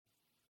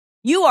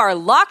You are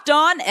Locked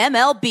On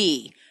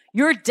MLB,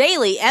 your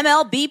daily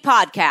MLB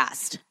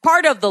podcast.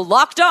 Part of the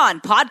Locked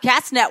On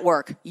Podcast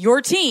Network,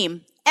 your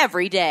team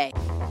every day.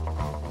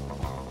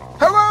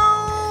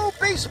 Hello,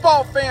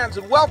 baseball fans,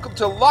 and welcome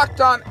to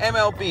Locked On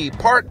MLB,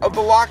 part of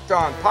the Locked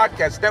On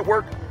Podcast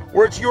Network,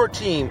 where it's your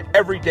team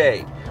every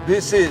day.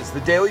 This is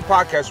the daily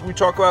podcast where we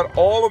talk about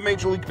all of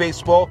Major League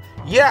Baseball,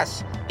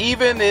 yes,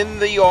 even in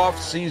the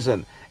off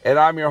season. And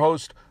I'm your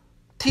host,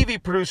 TV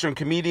producer and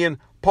comedian,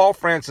 Paul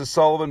Francis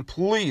Sullivan.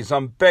 Please,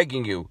 I'm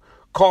begging you,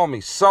 call me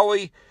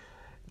Sully.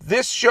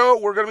 This show,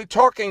 we're going to be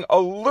talking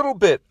a little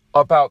bit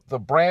about the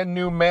brand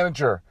new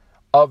manager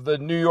of the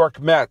New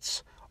York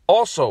Mets.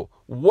 Also,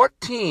 what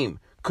team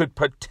could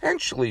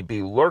potentially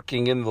be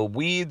lurking in the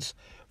weeds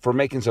for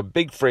making some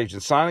big free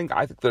agent signing?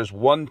 I think there's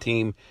one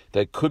team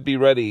that could be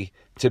ready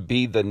to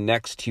be the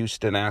next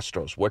Houston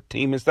Astros. What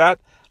team is that?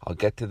 I'll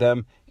get to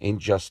them in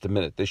just a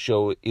minute. This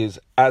show is,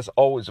 as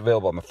always,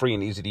 available on the free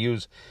and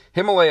easy-to-use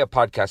Himalaya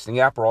podcasting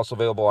app. We're also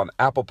available on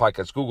Apple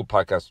Podcasts, Google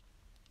Podcasts,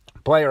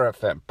 Player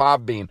FM,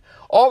 Podbean,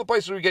 all the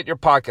places where you get your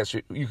podcasts.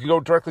 You can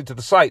go directly to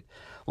the site,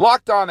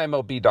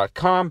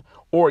 LockedOnMLB.com,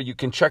 or you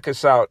can check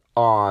us out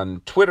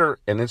on Twitter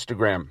and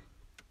Instagram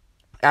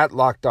at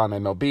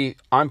LockedOnMLB.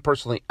 I'm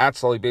personally at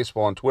Sully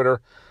Baseball on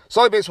Twitter,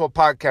 Sully Baseball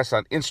Podcast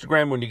on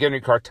Instagram. When you get in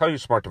your car, tell your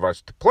smart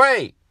device to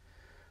play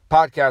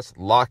podcast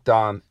Locked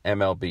On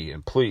MLB.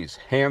 And please,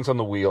 hands on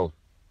the wheel,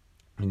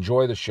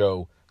 enjoy the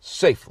show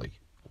safely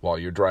while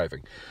you're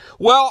driving.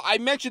 Well, I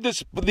mentioned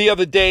this the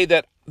other day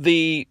that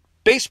the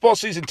baseball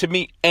season to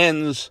me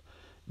ends,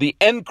 the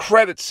end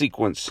credit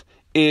sequence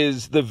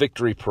is the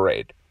victory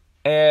parade.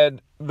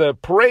 And the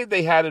parade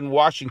they had in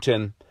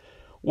Washington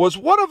was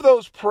one of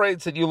those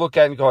parades that you look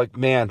at and go like,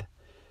 man,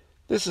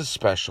 this is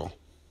special.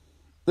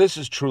 This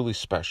is truly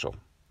special.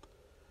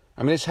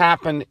 I mean, this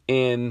happened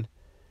in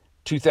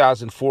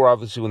 2004,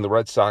 obviously, when the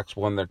Red Sox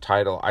won their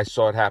title. I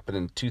saw it happen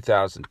in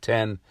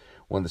 2010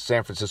 when the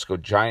San Francisco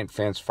Giant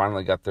fans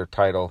finally got their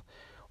title.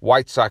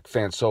 White Sox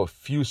fans so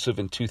effusive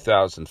in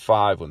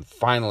 2005 when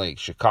finally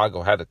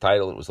Chicago had a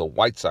title. It was the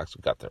White Sox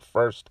who got there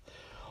first.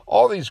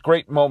 All these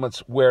great moments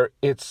where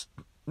it's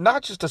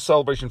not just a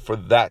celebration for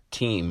that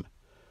team,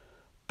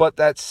 but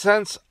that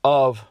sense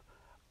of,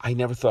 I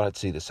never thought I'd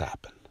see this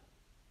happen.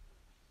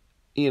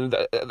 You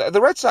know,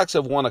 the Red Sox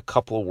have won a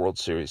couple of World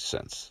Series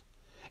since.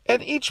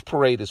 And each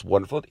parade is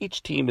wonderful.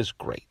 Each team is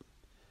great.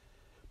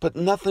 But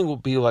nothing will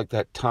be like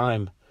that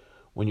time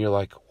when you're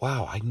like,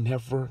 wow, I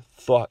never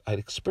thought I'd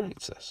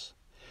experience this.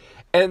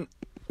 And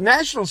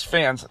Nationals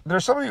fans,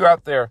 there's some of you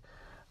out there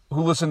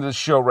who listen to this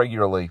show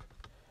regularly.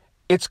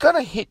 It's going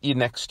to hit you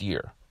next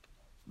year.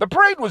 The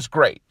parade was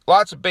great.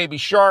 Lots of Baby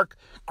Shark,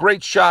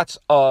 great shots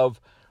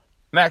of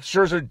Max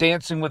Scherzer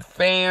dancing with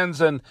fans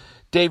and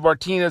Dave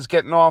Martinez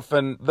getting off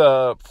and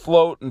the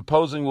float and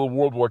posing with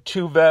World War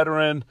II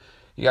veteran.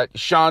 You got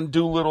Sean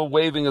Doolittle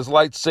waving his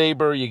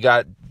lightsaber. You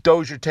got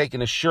Dozier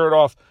taking his shirt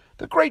off.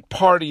 The great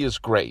party is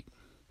great.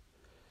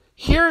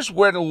 Here's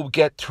when it will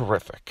get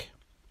terrific.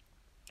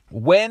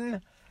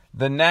 When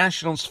the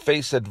Nationals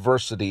face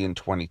adversity in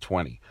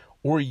 2020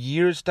 or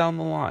years down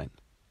the line,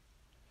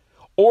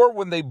 or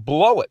when they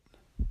blow it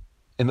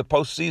in the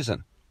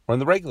postseason or in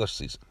the regular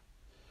season,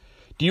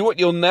 do you know what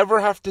you'll never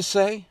have to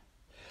say?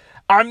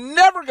 I'm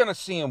never going to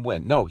see him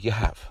win. No, you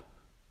have.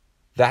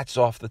 That's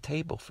off the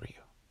table for you.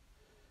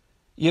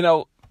 You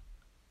know,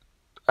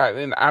 I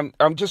mean,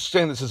 I'm just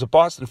saying this as a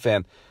Boston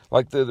fan.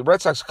 Like the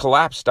Red Sox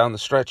collapsed down the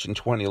stretch in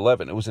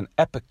 2011. It was an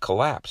epic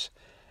collapse,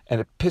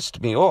 and it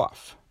pissed me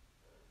off.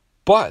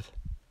 But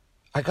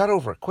I got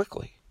over it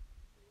quickly.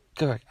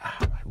 Because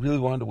I really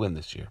wanted to win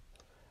this year.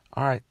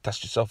 All right,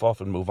 dust yourself off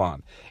and move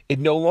on. It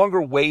no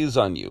longer weighs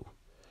on you.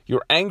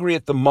 You're angry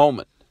at the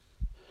moment,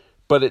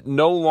 but it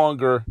no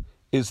longer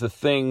is the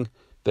thing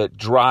that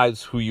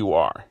drives who you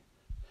are.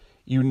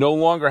 You no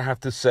longer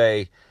have to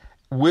say,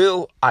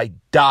 will I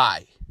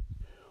die?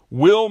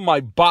 Will my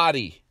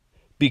body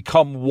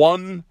become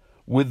one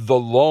with the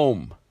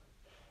loam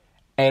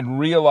and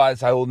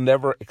realize I will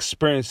never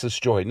experience this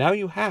joy? Now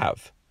you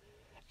have.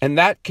 And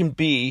that can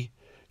be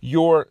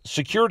your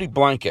security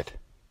blanket,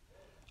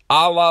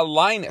 a la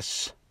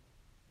Linus.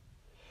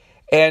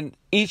 And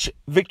each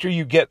victory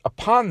you get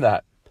upon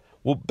that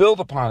will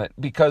build upon it,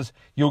 because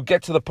you'll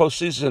get to the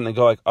postseason and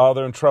go like, oh,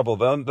 they're in trouble.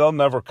 They'll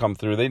never come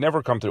through. They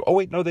never come through. Oh,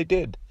 wait, no, they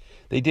did.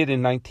 They did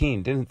in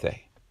 19, didn't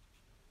they?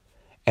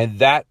 And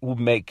that will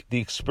make the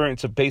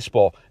experience of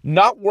baseball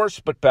not worse,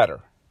 but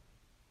better.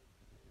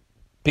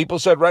 People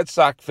said Red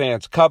Sox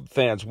fans, Cub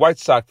fans, White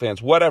Sox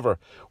fans, whatever,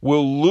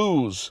 will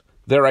lose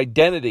their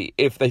identity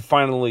if they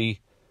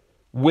finally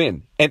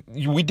win. And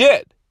we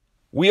did.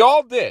 We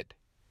all did.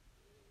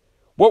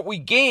 What we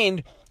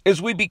gained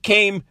is we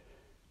became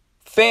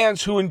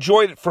fans who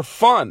enjoyed it for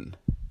fun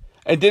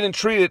and didn't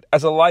treat it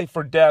as a life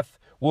or death,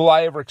 will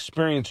I ever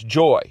experience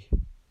joy?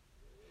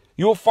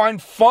 You'll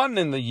find fun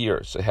in the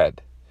years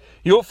ahead.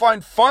 You'll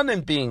find fun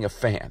in being a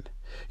fan.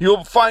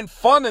 You'll find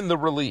fun in the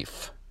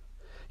relief.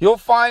 You'll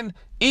find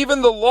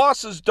even the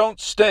losses don't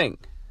sting.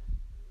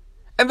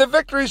 And the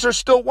victories are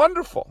still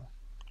wonderful.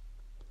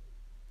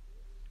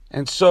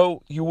 And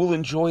so you will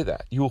enjoy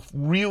that. You will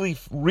really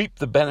reap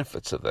the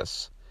benefits of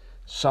this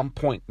some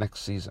point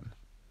next season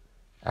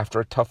after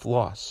a tough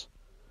loss.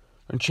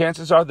 And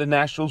chances are the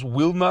Nationals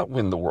will not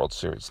win the World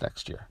Series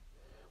next year.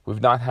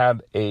 We've not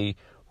had a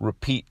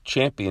repeat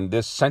champion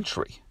this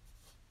century.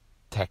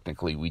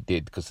 Technically, we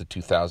did because the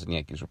 2000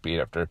 Yankees repeat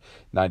after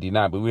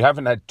 99. But we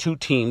haven't had two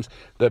teams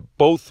that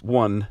both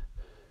won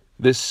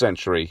this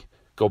century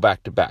go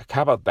back to back.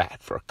 How about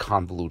that for a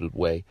convoluted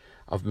way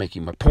of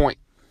making my point?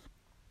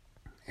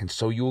 And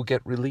so you will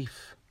get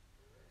relief.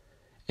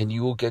 And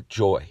you will get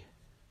joy.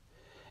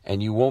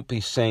 And you won't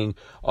be saying,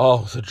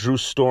 oh, the Drew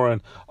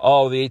Storen,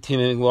 oh, the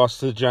 18-inning loss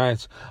to the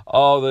Giants,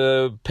 oh,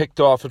 the picked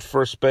off at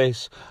first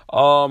base,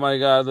 oh, my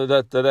God,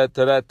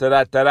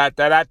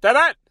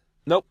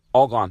 Nope,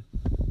 all gone.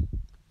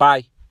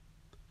 Bye.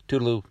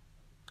 Toodaloo.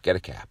 Get a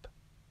cab.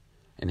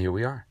 And here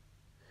we are.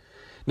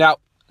 Now,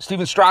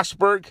 Stephen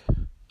Strasburg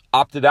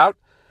opted out,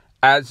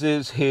 as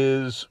is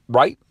his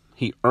right.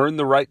 He earned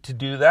the right to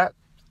do that.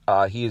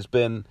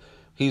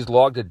 He's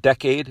logged a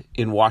decade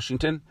in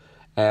Washington.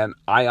 And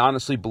I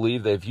honestly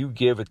believe that if you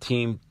give a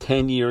team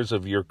 10 years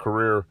of your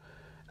career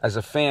as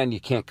a fan, you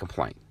can't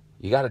complain.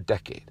 You got a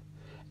decade.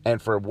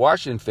 And for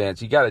Washington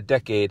fans, you got a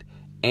decade.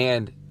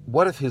 And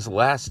what if his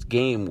last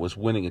game was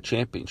winning a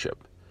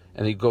championship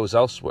and he goes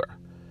elsewhere?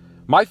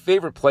 My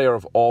favorite player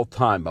of all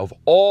time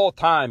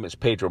is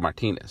Pedro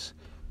Martinez.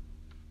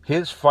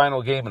 His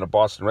final game in a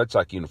Boston Red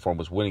Sox uniform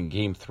was winning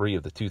Game 3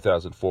 of the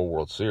 2004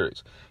 World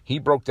Series. He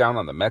broke down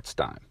on the Mets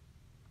dime.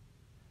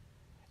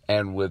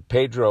 And with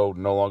Pedro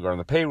no longer on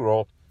the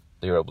payroll,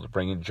 they were able to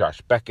bring in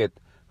Josh Beckett,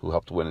 who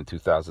helped win in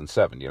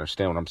 2007. You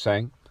understand what I'm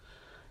saying?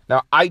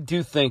 Now, I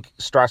do think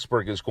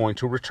Strasburg is going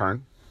to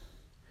return.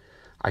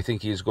 I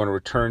think he is going to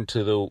return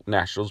to the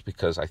Nationals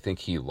because I think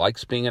he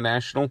likes being a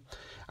National.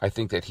 I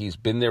think that he's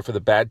been there for the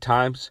bad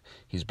times.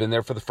 He's been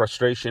there for the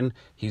frustration.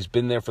 He's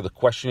been there for the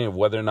questioning of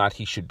whether or not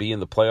he should be in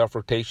the playoff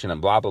rotation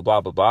and blah, blah,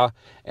 blah, blah, blah.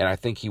 And I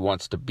think he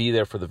wants to be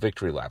there for the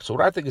victory lap. So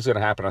what I think is going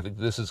to happen, I think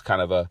this is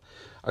kind of a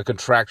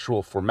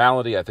contractual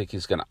formality. I think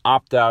he's going to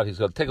opt out. He's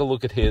going to take a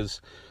look at his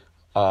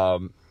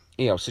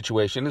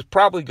situation. He's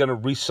probably going to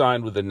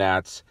re-sign with the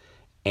Nats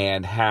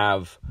and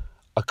have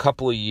a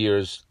couple of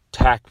years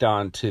tacked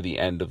on to the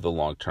end of the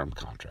long-term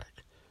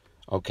contract.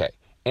 Okay,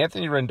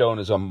 Anthony Rendon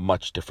is a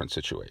much different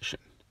situation.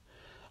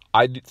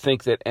 I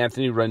think that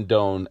Anthony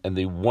Rendon and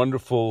the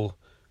wonderful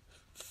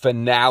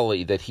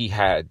finale that he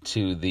had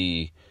to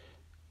the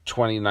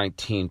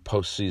 2019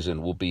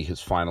 postseason will be his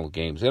final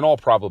games. In all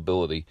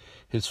probability,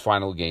 his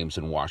final games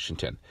in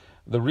Washington.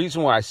 The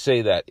reason why I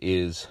say that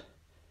is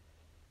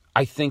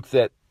I think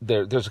that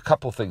there's a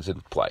couple things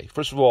in play.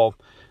 First of all,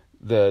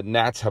 the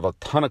Nats have a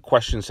ton of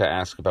questions to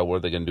ask about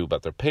what they're going to do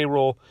about their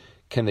payroll.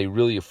 Can they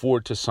really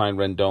afford to sign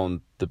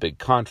Rendon the big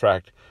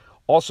contract?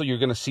 Also, you're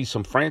going to see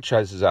some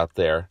franchises out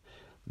there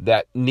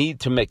that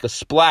need to make a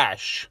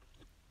splash,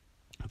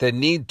 that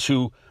need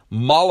to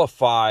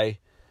mollify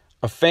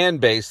a fan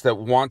base that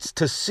wants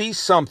to see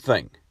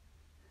something.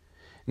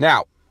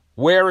 Now,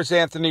 where is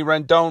Anthony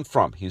Rendon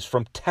from? He's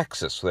from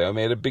Texas. They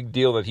made a big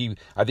deal that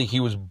I think he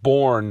was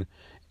born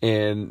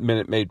in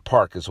Minute Maid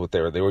Park is what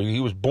they were. He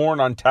was born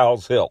on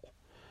Towles Hill.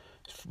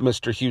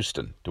 Mr.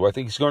 Houston. Do I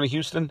think he's going to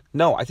Houston?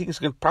 No, I think he's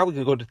probably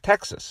going to go to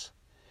Texas.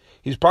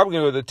 He's probably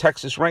going to go to the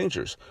Texas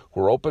Rangers,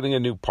 who are opening a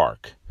new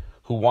park,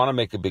 who want to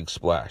make a big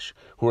splash,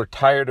 who are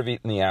tired of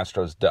eating the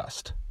Astros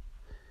dust.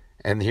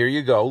 And here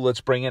you go.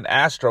 Let's bring in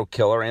Astro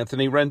killer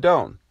Anthony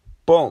Rendon.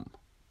 Boom.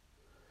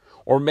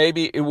 Or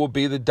maybe it will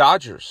be the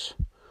Dodgers,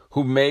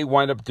 who may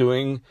wind up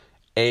doing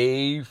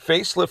a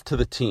facelift to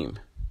the team.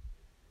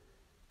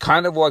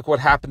 Kind of like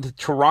what happened to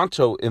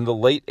Toronto in the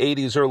late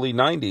 80s, early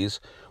 90s,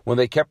 when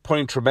they kept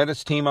putting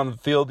tremendous team on the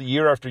field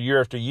year after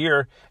year after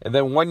year. And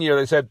then one year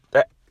they said,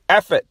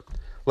 F it.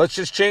 Let's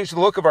just change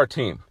the look of our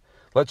team.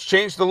 Let's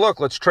change the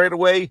look. Let's trade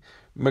away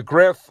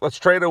McGriff. Let's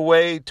trade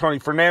away Tony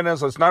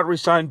Fernandez. Let's not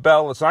re-sign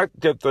Bell. Let's not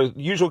get the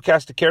usual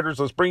cast of characters.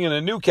 Let's bring in a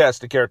new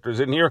cast of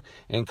characters in here.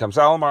 In comes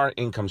Alomar.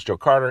 In comes Joe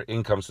Carter.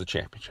 In comes the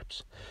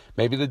championships.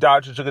 Maybe the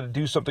Dodgers are going to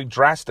do something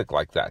drastic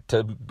like that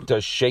to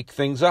shake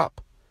things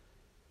up.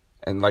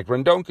 And like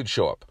Rendon could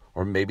show up.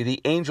 Or maybe the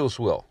Angels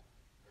will.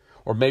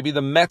 Or maybe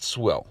the Mets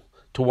will,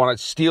 to want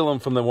to steal him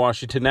from the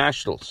Washington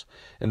Nationals.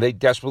 And they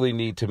desperately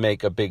need to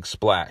make a big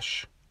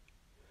splash.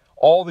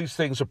 All these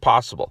things are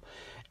possible.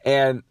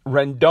 And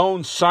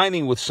Rendon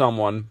signing with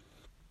someone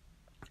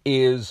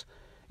is,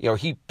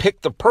 he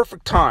picked the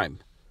perfect time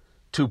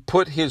to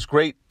put his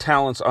great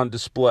talents on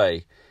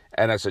display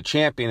and as a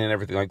champion and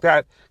everything like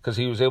that, because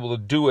he was able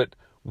to do it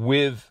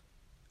with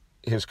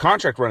his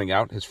contract running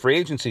out, his free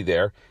agency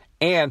there,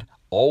 and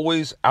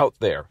always out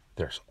there.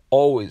 There's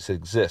always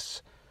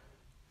exists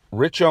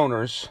rich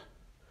owners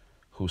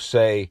who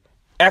say,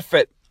 F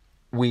it,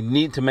 we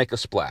need to make a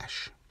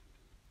splash.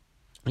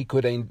 He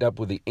could end up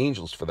with the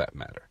Angels for that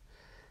matter.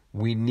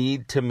 We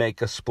need to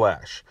make a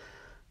splash.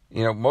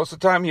 Most of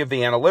the time you have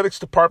the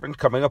analytics department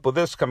coming up with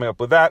this, coming up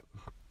with that,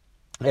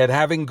 and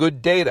having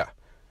good data.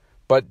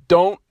 But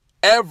don't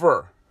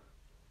ever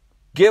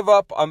give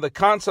up on the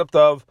concept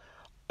of,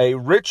 a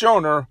rich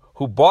owner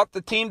who bought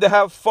the team to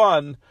have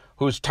fun,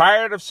 who's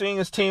tired of seeing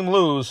his team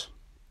lose,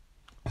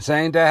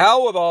 saying, to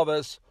hell with all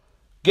this,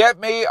 get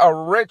me a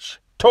rich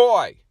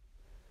toy.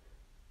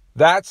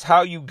 That's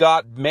how you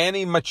got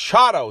Manny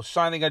Machado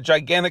signing a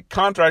gigantic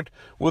contract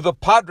with the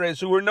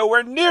Padres, who were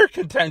nowhere near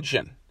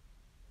contention.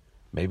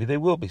 Maybe they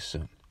will be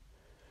soon.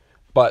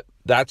 But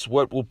that's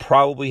what will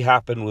probably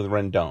happen with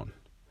Rendon.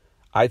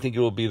 I think it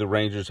will be the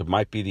Rangers. It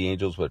might be the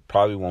Angels, but it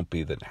probably won't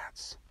be the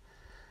Nats.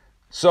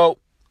 So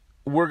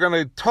we're going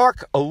to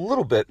talk a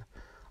little bit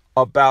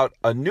about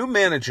a new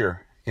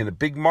manager in a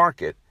big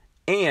market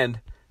and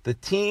the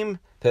team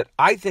that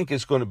I think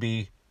is going to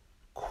be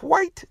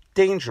quite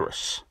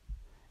dangerous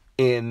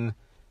in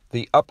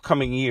the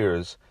upcoming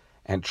years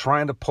and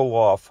trying to pull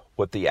off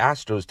what the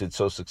Astros did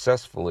so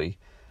successfully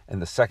in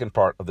the second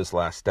part of this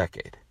last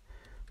decade.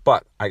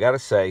 But I got to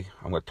say,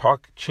 I'm going to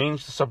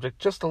change the subject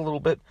just a little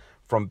bit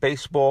from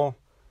baseball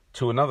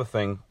to another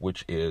thing,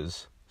 which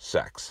is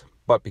sex.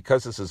 But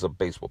because this is a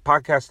baseball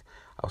podcast,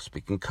 I'll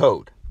speak in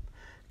code.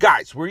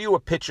 Guys, were you a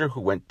pitcher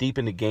who went deep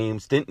into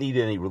games, didn't need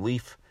any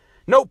relief?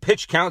 No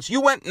pitch counts, you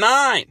went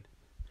 9. Do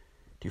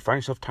you find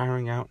yourself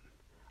tiring out?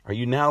 Are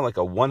you now like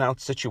a 1-out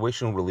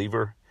situational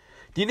reliever?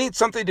 Do you need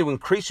something to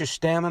increase your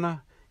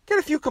stamina? Get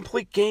a few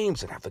complete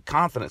games and have the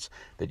confidence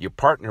that your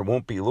partner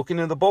won't be looking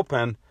in the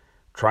bullpen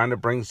trying to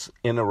bring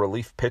in a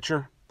relief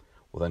pitcher?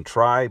 Well, then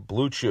try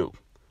Blue Chew.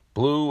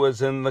 Blue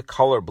as in the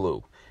color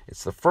blue.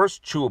 It's the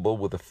first chewable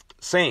with the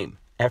same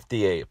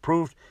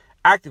FDA-approved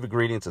active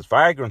ingredients as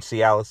Viagra and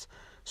Cialis,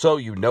 so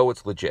you know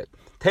it's legit.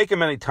 Take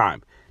them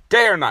anytime,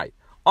 day or night,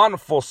 on a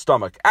full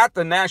stomach, at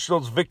the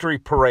Nationals victory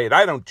parade.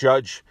 I don't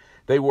judge.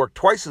 They work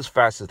twice as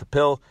fast as the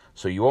pill,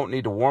 so you won't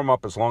need to warm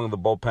up as long in the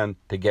bullpen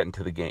to get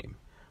into the game.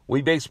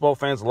 We baseball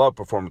fans love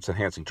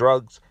performance-enhancing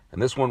drugs,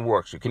 and this one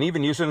works. You can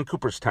even use it in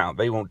Cooperstown.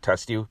 They won't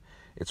test you.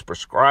 It's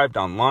prescribed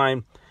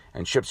online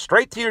and shipped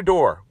straight to your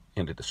door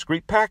in a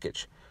discreet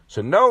package.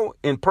 So no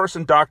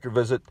in-person doctor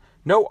visit,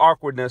 no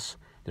awkwardness.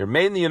 They're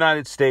made in the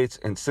United States,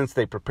 and since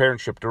they prepare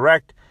and ship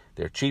direct,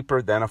 they're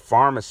cheaper than a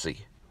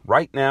pharmacy.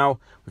 Right now,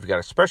 we've got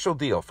a special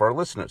deal for our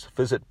listeners.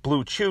 Visit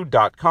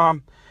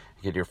BlueChew.com.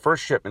 Get your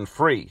first shipment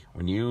free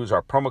when you use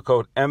our promo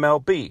code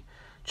MLB.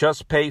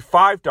 Just pay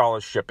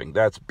 $5 shipping.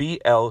 That's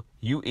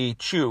BLUE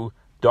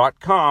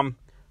Chew.com.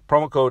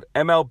 Promo code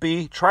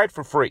MLB. Try it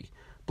for free.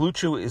 Blue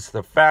Chew is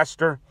the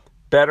faster,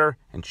 better,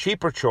 and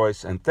cheaper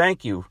choice. And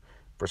thank you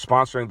for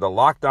sponsoring the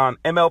Locked On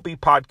MLB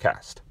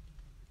podcast.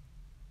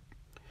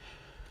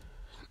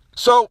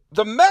 So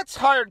the Mets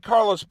hired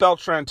Carlos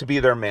Beltran to be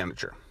their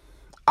manager.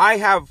 I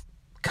have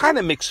kind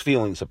of mixed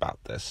feelings about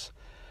this.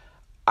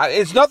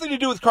 It's nothing to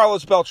do with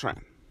Carlos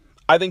Beltran.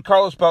 I think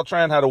Carlos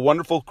Beltran had a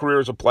wonderful career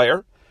as a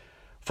player.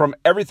 From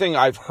everything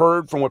I've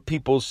heard, from what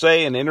people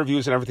say in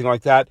interviews and everything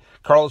like that,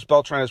 Carlos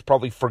Beltran has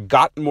probably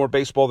forgotten more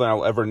baseball than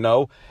I'll ever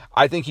know.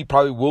 I think he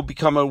probably will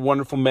become a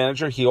wonderful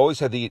manager. He always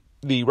had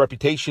the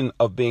reputation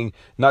of being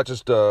not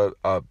just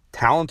a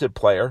talented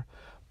player,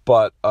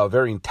 but a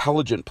very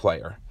intelligent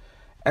player.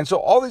 And so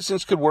all these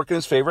things could work in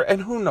his favor.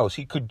 And who knows,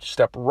 he could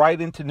step right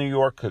into New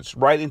York,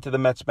 right into the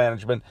Mets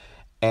management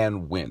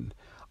and win.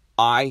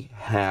 I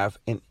have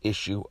an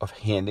issue of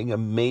handing a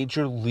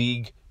major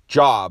league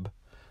job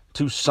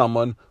to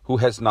someone who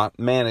has not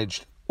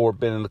managed or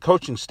been in the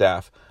coaching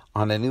staff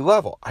on any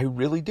level. I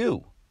really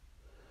do.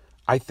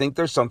 I think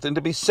there's something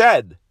to be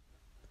said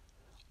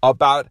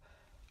about,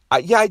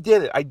 I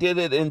did it. I did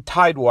it in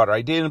Tidewater.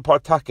 I did it in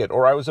Pawtucket,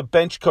 or I was a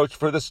bench coach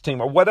for this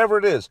team, or whatever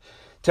it is,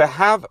 to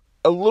have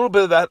a little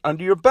bit of that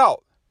under your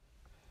belt.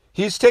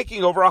 He's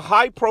taking over a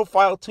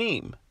high-profile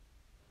team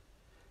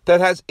that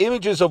has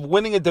images of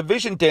winning a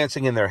division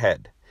dancing in their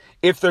head.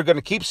 If they're going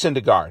to keep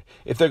Syndergaard,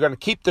 if they're going to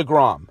keep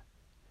DeGrom,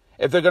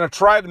 if they're going to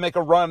try to make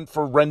a run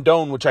for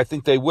Rendon, which I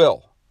think they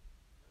will.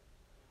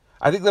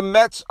 I think the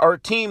Mets are a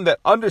team that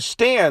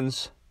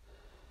understands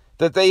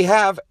that they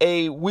have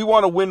we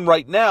want to win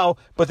right now,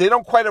 but they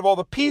don't quite have all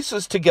the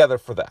pieces together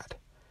for that.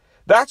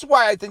 That's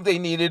why I think they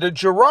needed a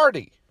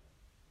Girardi.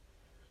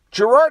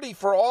 Girardi,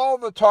 for all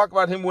the talk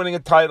about him winning a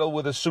title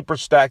with a super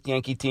stacked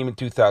Yankee team in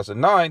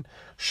 2009,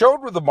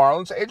 showed with the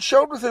Marlins and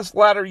showed with his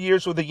latter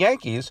years with the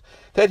Yankees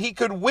that he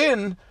could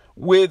win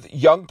with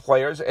young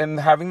players and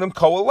having them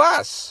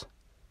coalesce.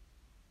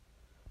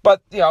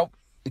 But, you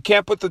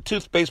can't put the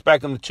toothpaste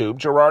back in the tube.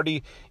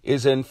 Girardi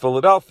is in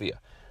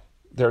Philadelphia.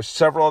 There are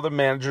several other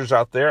managers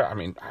out there. I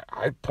mean,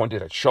 I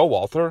pointed at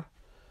Showalter.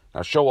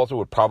 Now, Showalter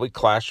would probably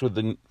clash with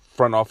the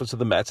front office of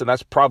the Mets, and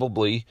that's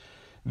probably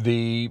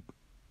the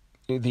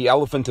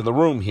elephant in the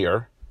room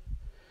here,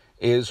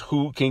 is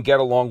who can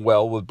get along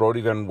well with Brodie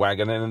Van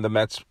Wagenen and the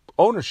Mets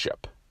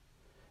ownership.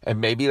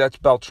 And maybe that's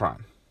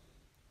Beltran.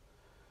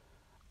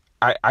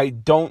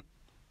 I'm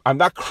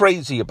not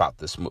crazy about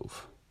this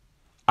move.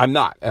 I'm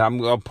not. And I'm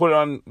going to put it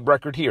on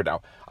record here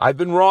now. I've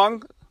been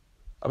wrong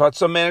about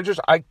some managers.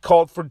 I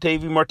called for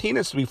Davey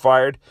Martinez to be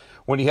fired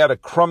when he had a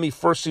crummy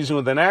first season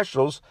with the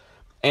Nationals.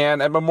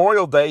 And at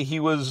Memorial Day, he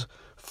was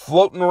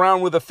floating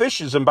around with the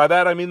fishes. And by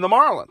that, I mean the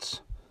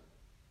Marlins.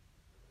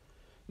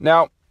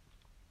 Now,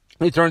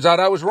 it turns out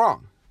I was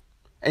wrong.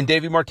 And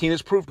Davey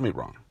Martinez proved me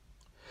wrong.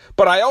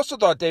 But I also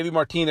thought Davey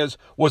Martinez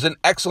was an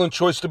excellent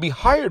choice to be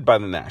hired by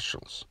the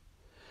Nationals.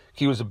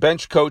 He was a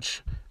bench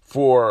coach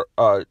for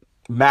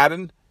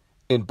Madden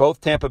in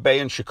both Tampa Bay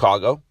and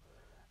Chicago.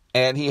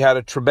 And he had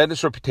a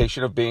tremendous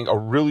reputation of being a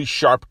really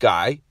sharp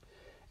guy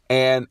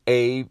and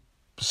a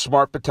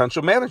smart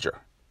potential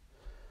manager.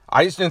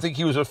 I just didn't think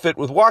he was a fit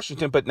with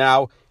Washington, but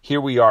now here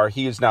we are.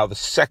 He is now the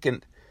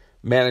second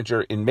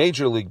manager in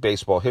Major League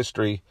Baseball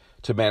history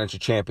to manage a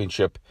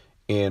championship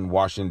in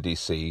Washington,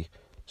 D.C.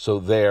 So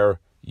there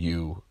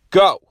you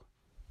go.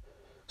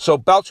 So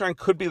Beltran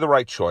could be the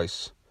right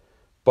choice,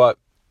 but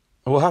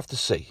we'll have to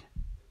see.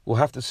 We'll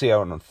have to see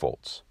how it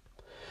unfolds.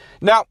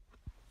 Now,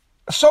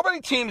 so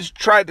many teams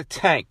tried to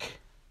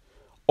tank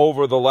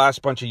over the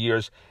last bunch of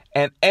years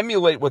and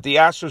emulate what the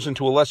Astros and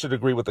to a lesser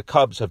degree what the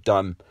Cubs have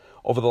done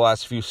over the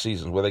last few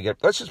seasons, where they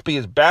get, let's just be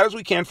as bad as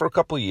we can for a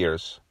couple of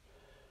years,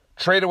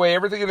 trade away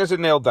everything that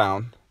isn't nailed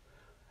down,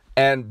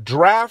 and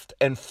draft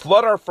and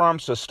flood our farm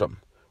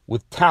system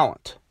with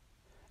talent.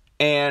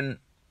 And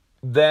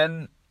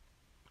then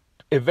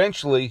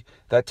eventually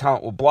that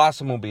talent will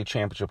blossom and will be a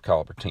championship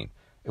caliber team.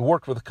 It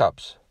worked with the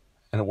Cubs,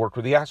 and it worked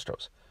with the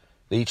Astros.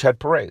 They each had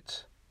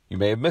parades. You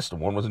may have missed them.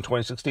 One was in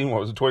 2016,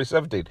 one was in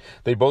 2017.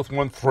 They both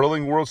won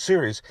thrilling World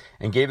Series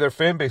and gave their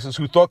fan bases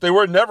who thought they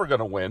were never going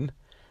to win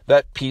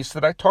that piece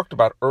that I talked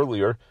about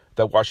earlier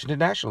that Washington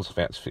Nationals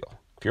fans feel.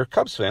 If you're a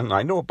Cubs fan, and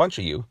I know a bunch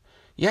of you,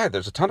 yeah,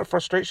 there's a ton of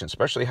frustration,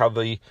 especially how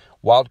the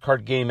wild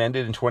card game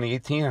ended in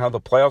 2018 and how the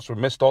playoffs were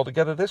missed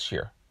altogether this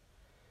year.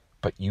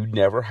 But you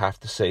never have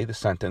to say the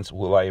sentence,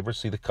 will I ever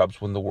see the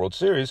Cubs win the World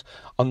Series,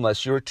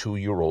 unless you're a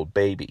 2-year-old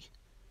baby.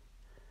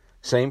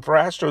 Same for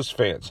Astros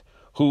fans,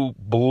 who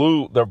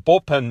blew, their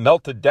bullpen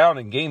melted down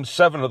in Game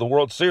 7 of the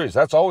World Series.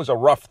 That's always a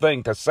rough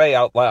thing to say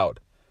out loud.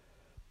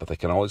 But they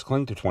can always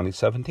cling to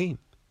 2017.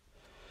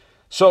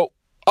 So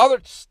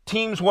other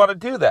teams want to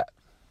do that.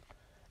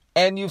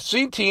 And you've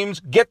seen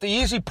teams get the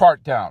easy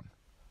part down,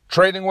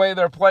 trading away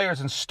their players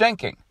and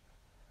stinking.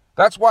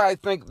 That's why I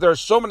think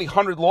there's so many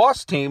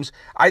 100-loss teams.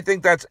 I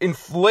think that's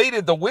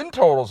inflated the win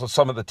totals of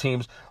some of the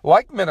teams,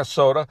 like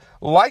Minnesota,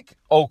 like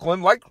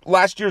Oakland, like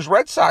last year's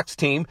Red Sox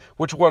team,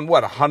 which won,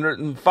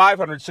 105,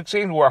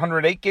 116, or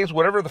 108 games,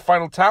 whatever the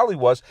final tally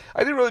was.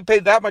 I didn't really pay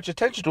that much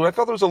attention to it. I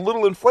thought it was a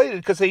little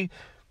inflated because they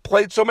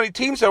played so many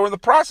teams that were in the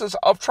process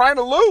of trying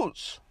to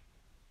lose.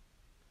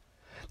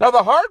 Now,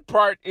 the hard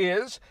part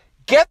is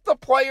get the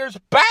players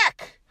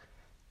back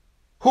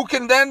who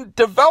can then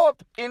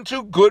develop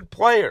into good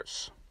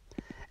players.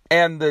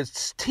 And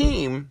this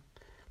team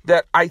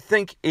that I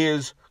think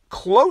is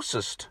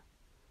closest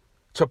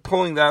to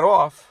pulling that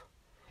off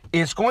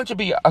is going to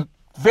be a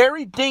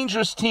very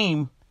dangerous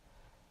team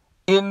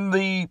in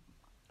the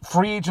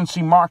free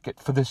agency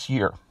market for this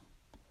year.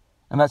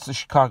 And that's the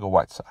Chicago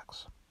White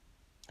Sox.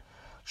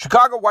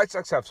 Chicago White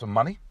Sox have some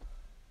money.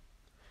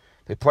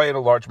 They play in a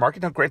large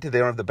market. Now, granted, they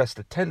don't have the best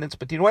attendance,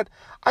 but you know what?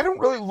 I don't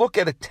really look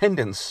at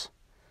attendance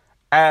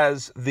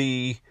as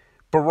the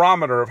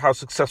barometer of how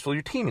successful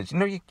your team is. You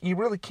know, you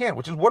really can't,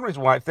 which is one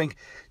reason why I think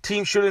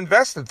teams should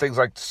invest in things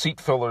like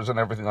seat fillers and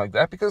everything like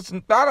that, because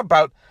it's not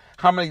about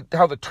how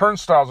the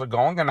turnstiles are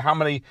going and how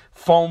many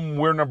foam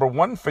We're Number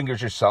One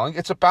fingers you're selling.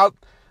 It's about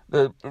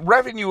the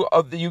revenue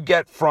that you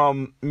get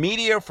from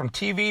media, from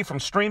TV, from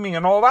streaming,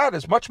 and all that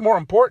is much more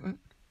important.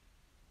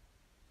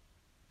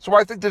 So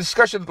I think the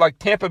discussion, like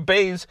Tampa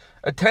Bay's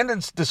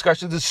attendance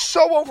discussion, is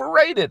so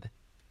overrated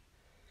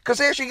because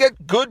they actually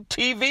get good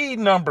TV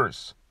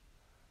numbers.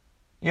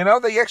 You know,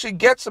 they actually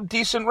get some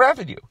decent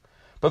revenue.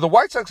 But the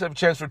White Sox have a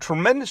chance for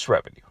tremendous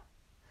revenue.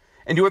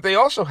 And what they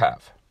also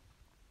have,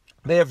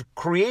 they have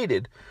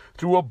created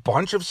through a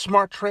bunch of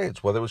smart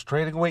trades, whether it was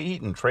trading away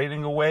Eaton,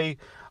 trading away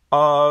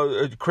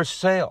Chris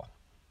Sale,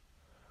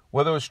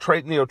 whether it was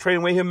trading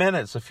away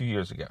Jimenez a few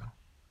years ago.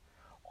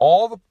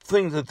 All the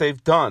things that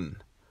they've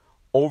done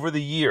over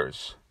the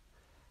years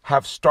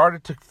have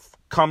started to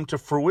come to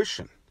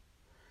fruition.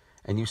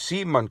 And you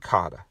see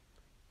Moncada.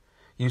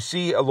 You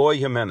see Eloy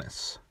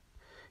Jimenez.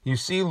 You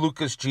see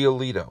Lucas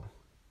Giolito.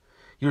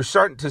 You're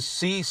starting to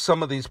see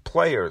some of these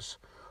players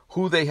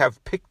who they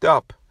have picked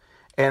up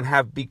and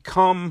have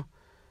become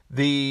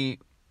the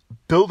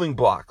building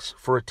blocks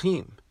for a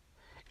team.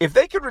 If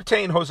they could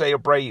retain Jose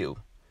Abreu,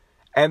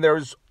 and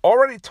there's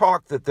already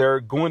talk that they're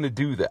going to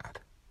do that,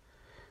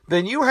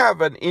 then you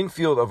have an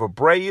infield of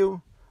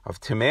Abreu,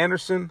 of Tim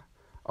Anderson,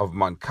 of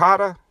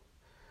Moncada,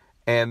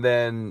 and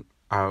then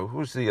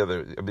who's the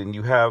other? I mean,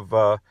 you have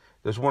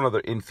there's one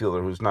other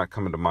infielder who's not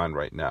coming to mind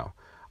right now.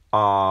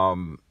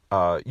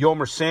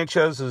 Yolmer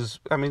Sanchez is,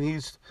 I mean,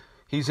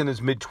 he's in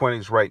his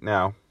mid-20s right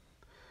now.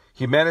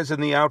 Jimenez in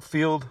the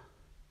outfield.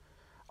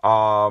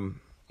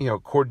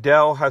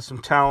 Cordell has some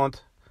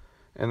talent,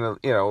 and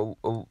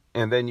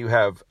and then you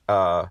have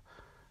there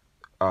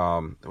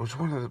was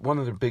one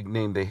other big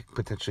name they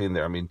potentially in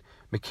there. I mean,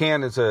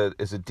 McCann is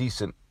a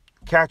decent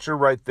catcher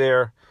right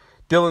there.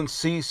 Dylan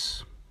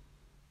Cease,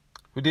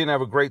 who didn't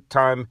have a great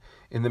time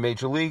in the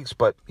major leagues,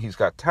 but he's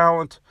got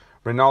talent.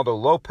 Reynaldo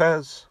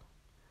Lopez.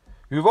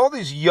 You have all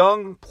these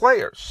young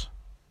players.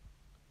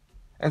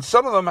 And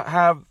some of them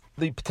have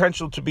the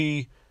potential to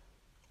be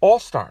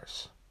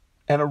all-stars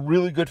and a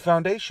really good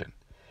foundation.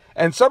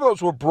 And some of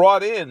those were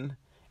brought in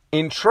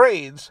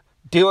trades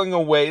dealing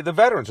away the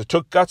veterans. It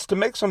took guts to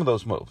make some of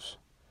those moves.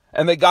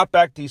 And they got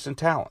back decent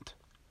talent.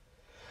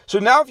 So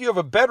now if you have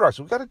a bedrock,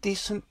 so we've got a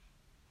decent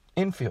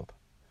infield.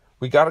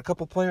 We got a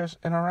couple players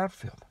in our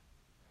outfield.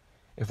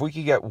 If we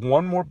could get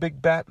one more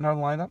big bat in our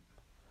lineup,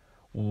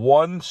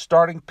 one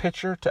starting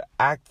pitcher to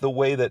act the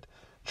way that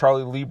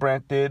Charlie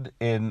Leibrandt did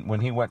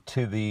when he went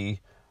to the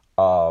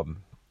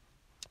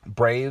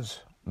Braves,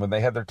 when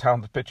they had their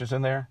talented pitchers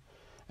in there,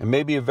 and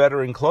maybe a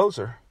veteran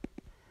closer,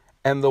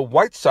 and the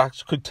White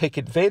Sox could take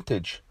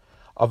advantage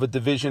of a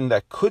division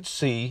that could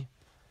see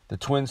the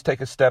Twins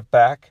take a step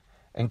back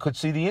and could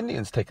see the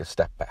Indians take a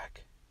step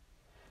back.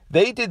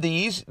 They did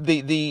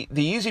the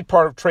easy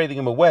part of trading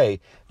them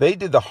away. They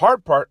did the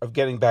hard part of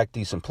getting back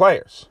decent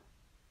players.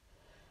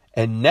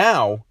 And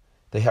now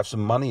they have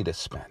some money to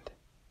spend.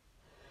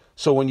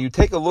 So when you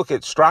take a look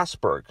at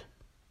Strasburg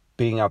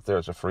being out there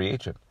as a free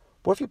agent,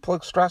 what if you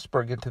plug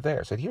Strasburg into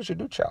there? Said, here's your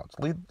new challenge.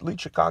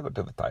 Lead Chicago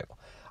to the title.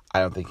 I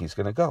don't think he's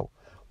going to go.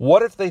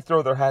 What if they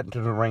throw their hat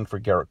into the ring for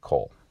Gerrit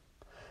Cole?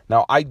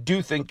 Now, I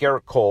do think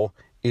Gerrit Cole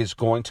is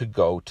going to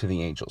go to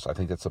the Angels. I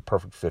think that's a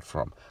perfect fit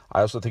for him.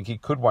 I also think he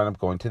could wind up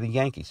going to the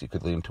Yankees. He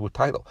could lead him to a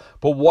title.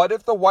 But what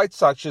if the White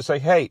Sox just say,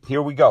 hey,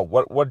 here we go.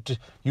 What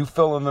you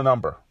fill in the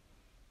number?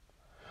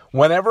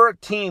 Whenever a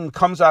team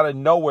comes out of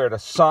nowhere to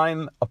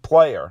sign a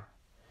player,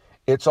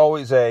 it's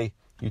always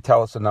you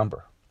tell us a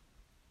number.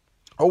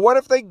 Or what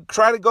if they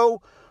try to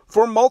go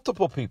for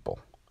multiple people?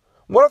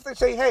 What if they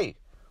say, hey,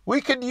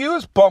 we could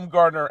use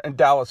Bumgarner and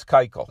Dallas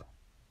Keuchel.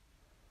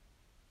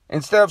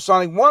 Instead of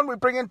signing one, we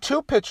bring in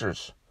two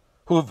pitchers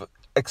who have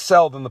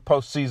excelled in the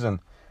postseason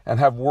and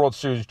have World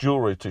Series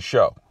jewelry to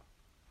show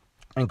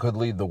and could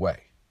lead the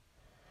way.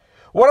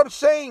 What I'm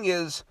saying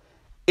is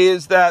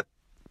that,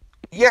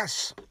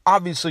 yes,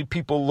 obviously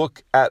people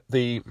look at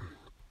the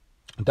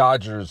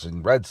Dodgers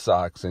and Red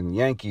Sox and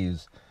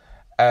Yankees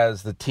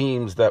as the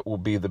teams that will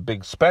be the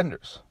big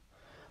spenders.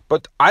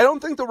 But I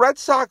don't think the Red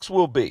Sox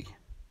will be.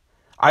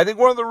 I think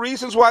one of the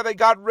reasons why they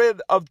got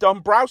rid of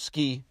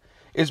Dombrowski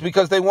is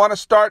because they want to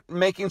start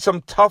making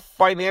some tough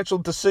financial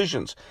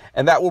decisions.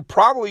 And that will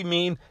probably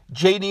mean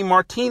J.D.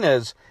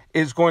 Martinez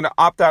is going to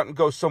opt out and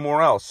go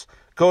somewhere else.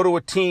 Go to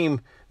a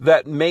team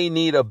that may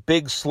need a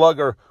big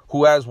slugger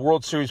who has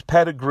World Series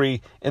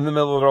pedigree in the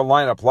middle of their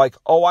lineup. Like,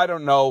 I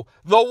don't know,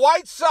 the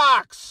White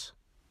Sox!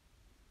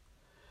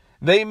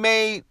 They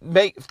may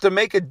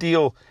make a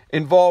deal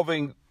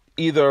involving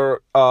either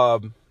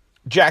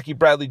Jackie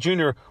Bradley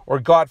Jr. or,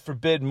 God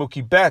forbid,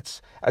 Mookie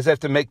Betts, as they have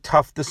to make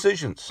tough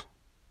decisions.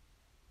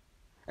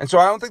 And so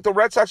I don't think the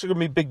Red Sox are going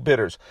to be big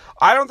bidders.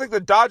 I don't think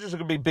the Dodgers are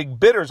going to be big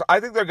bidders. I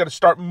think they're going to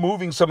start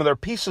moving some of their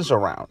pieces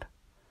around.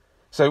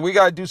 So we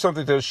got to do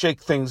something to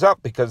shake things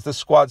up because this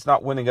squad's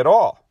not winning at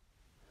all.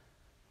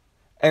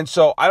 And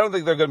so I don't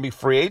think they're going to be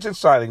free agent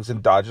signings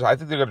in Dodgers. I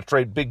think they're going to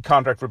trade big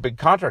contract for big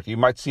contract. You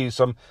might see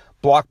some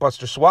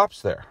blockbuster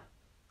swaps there.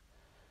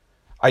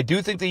 I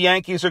do think the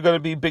Yankees are going to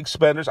be big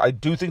spenders. I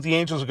do think the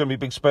Angels are going to be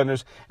big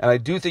spenders. And I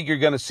do think you're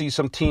going to see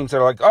some teams that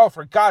are like, oh,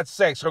 for God's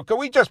sake, so can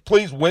we just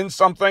please win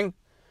something?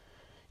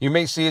 You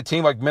may see a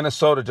team like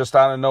Minnesota just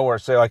out of nowhere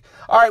say like,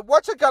 all right,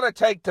 what's it going to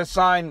take to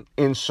sign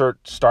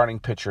insert starting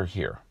pitcher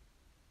here?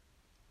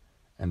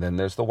 And then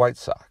there's the White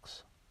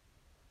Sox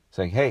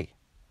saying, hey,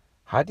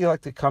 how'd you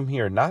like to come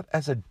here? Not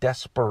as a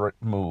desperate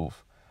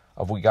move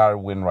of we got to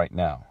win right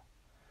now.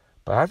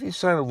 But have you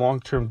signed a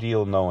long-term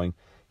deal knowing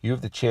you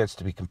have the chance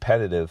to be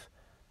competitive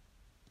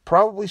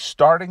probably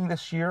starting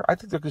this year? I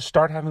think they're going to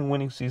start having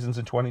winning seasons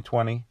in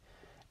 2020.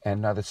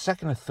 And the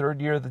second or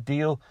third year of the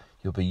deal,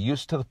 you'll be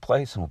used to the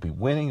place and we'll be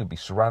winning. You'll be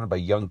surrounded by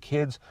young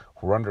kids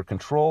who are under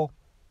control.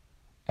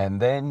 And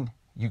then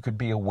you could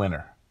be a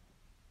winner.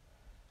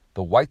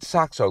 The White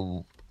Sox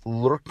are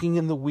lurking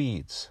in the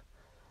weeds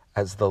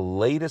as the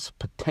latest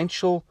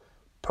potential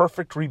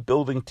perfect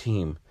rebuilding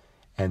team.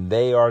 And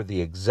they are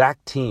the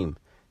exact team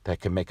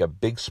that can make a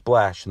big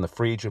splash in the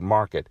free agent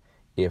market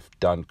if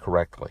done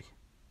correctly.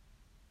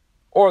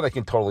 Or they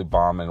can totally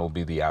bomb and it'll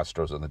be the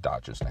Astros and the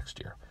Dodgers next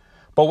year.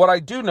 But what I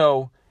do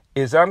know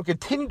is that I'm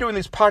continuing doing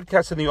these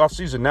podcasts in the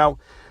offseason. Now,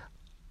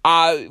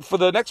 for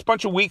the next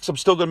bunch of weeks, I'm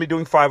still going to be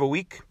doing 5 a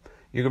week.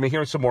 You're going to be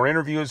hearing some more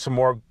interviews, some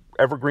more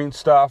evergreen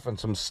stuff, and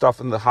some stuff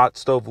in the Hot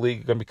Stove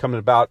League going to be coming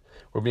about.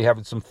 We're going to be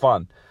having some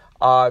fun.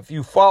 If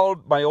you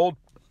followed my old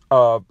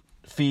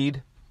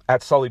feed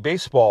at Sully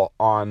Baseball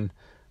on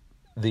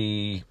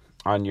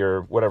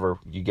your whatever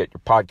you get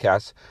your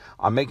podcasts,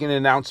 I'm making an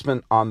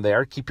announcement on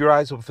there. Keep your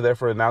eyes open for there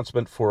for an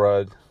announcement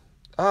for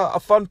a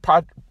fun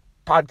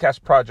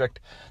podcast project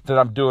that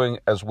I'm doing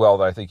as well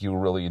that I think you will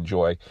really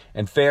enjoy.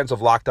 And fans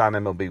of Locked On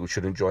MLB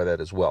should enjoy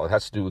that as well. It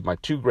has to do with my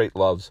two great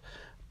loves,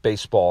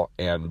 baseball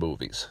and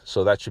movies.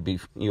 So that should be,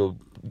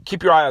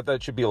 keep your eye out.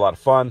 That should be a lot of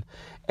fun.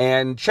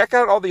 And check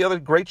out all the other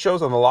great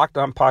shows on the Locked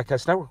On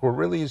Podcast Network, where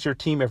really is your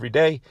team every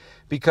day,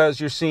 because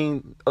you're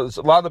seeing a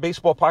lot of the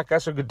baseball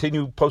podcasts are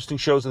continue posting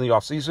shows in the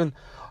offseason.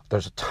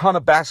 There's a ton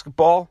of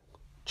basketball.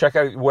 Check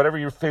out whatever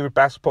your favorite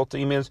basketball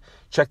team is.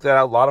 Check that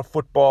out. A lot of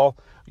football.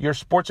 Your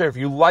sports area. If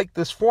you like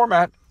this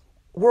format,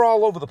 we're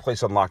all over the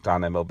place on Locked On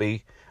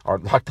MLB. Or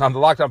the Locked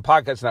On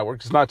Podcast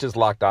Network. It's not just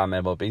Locked On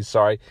MLB.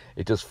 Sorry.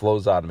 It just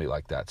flows out of me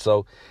like that.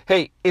 So,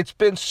 hey, it's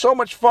been so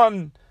much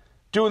fun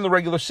doing the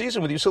regular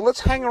season with you. So let's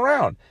hang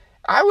around.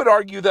 I would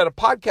argue that a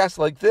podcast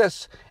like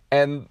this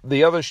and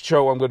the other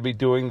show I'm going to be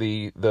doing,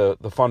 the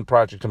fun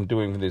project I'm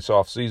doing this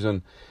off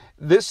season,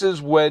 this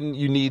is when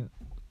you need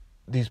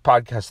these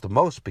podcasts the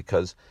most,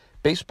 because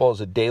baseball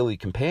is a daily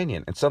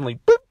companion, and suddenly,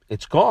 boop,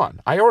 it's gone.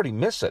 I already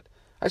miss it.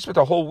 I spent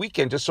the whole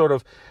weekend just sort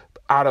of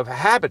out of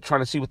habit trying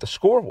to see what the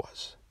score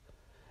was.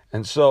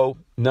 And so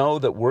know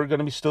that we're going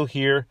to be still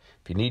here.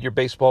 If you need your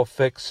baseball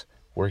fix,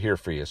 we're here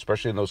for you,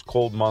 especially in those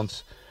cold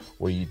months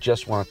where you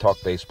just want to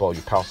talk baseball.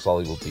 Your pal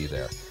Sully will be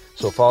there.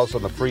 So follow us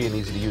on the free and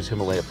easy-to-use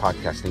Himalaya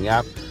podcasting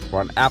app.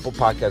 We're on Apple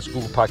Podcasts,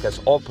 Google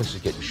Podcasts, all places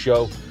to get your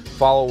show.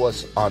 Follow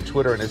us on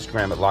Twitter and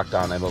Instagram at Locked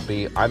On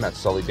MLB. I'm at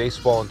Sully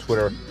Baseball on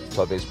Twitter,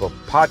 Sully Baseball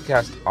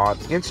Podcast on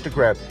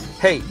Instagram.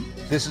 Hey,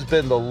 this has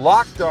been the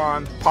Locked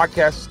On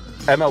Podcast,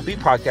 MLB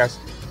Podcast.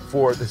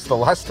 This is the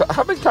last time.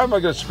 How many times am I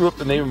going to screw up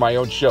the name of my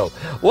own show?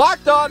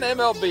 Locked On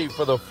MLB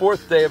for the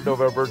 4th day of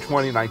November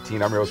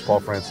 2019. I'm your host, Paul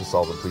Francis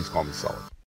Sullivan. Please call me Sully.